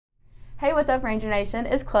Hey, what's up, Ranger Nation?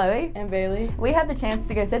 It's Chloe and Bailey. We had the chance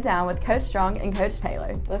to go sit down with Coach Strong and Coach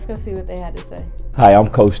Taylor. Let's go see what they had to say. Hi, I'm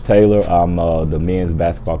Coach Taylor. I'm the men's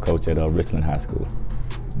basketball coach at Richland High School.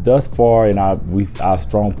 Thus far, our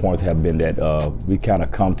strong points have been that we kind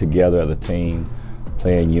of come together as a team,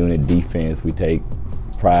 playing unit defense. We take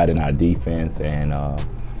pride in our defense and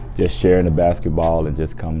just sharing the basketball and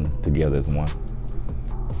just coming together as one.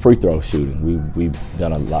 Free throw shooting, we've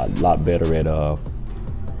done a lot better at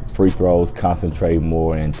free throws, concentrate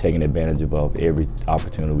more, and taking advantage of every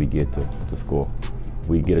opportunity we get to score.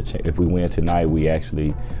 If we win tonight, we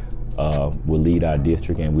actually will lead our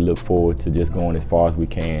district, and we look forward to just going as far as we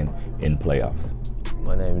can in the playoffs.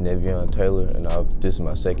 My name is Nevion Taylor, and this is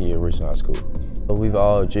my second year at Richland High School. We've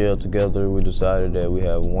all gelled together. We decided that we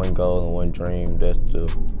have one goal and one dream. That's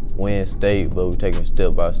to win state, but we're taking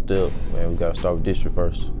step by step. Man, we got to start with district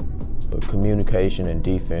first. But communication and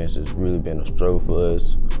defense has really been a struggle for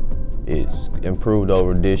us. It's improved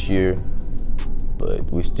over this year, but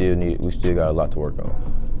we still got a lot to work on.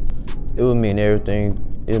 It would mean everything.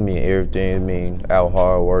 It would mean everything. It would mean our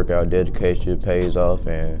hard work, our dedication pays off,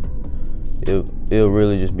 and it'll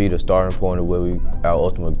really just be the starting point of our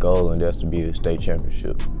ultimate goal, and that's to be a state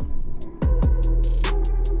championship.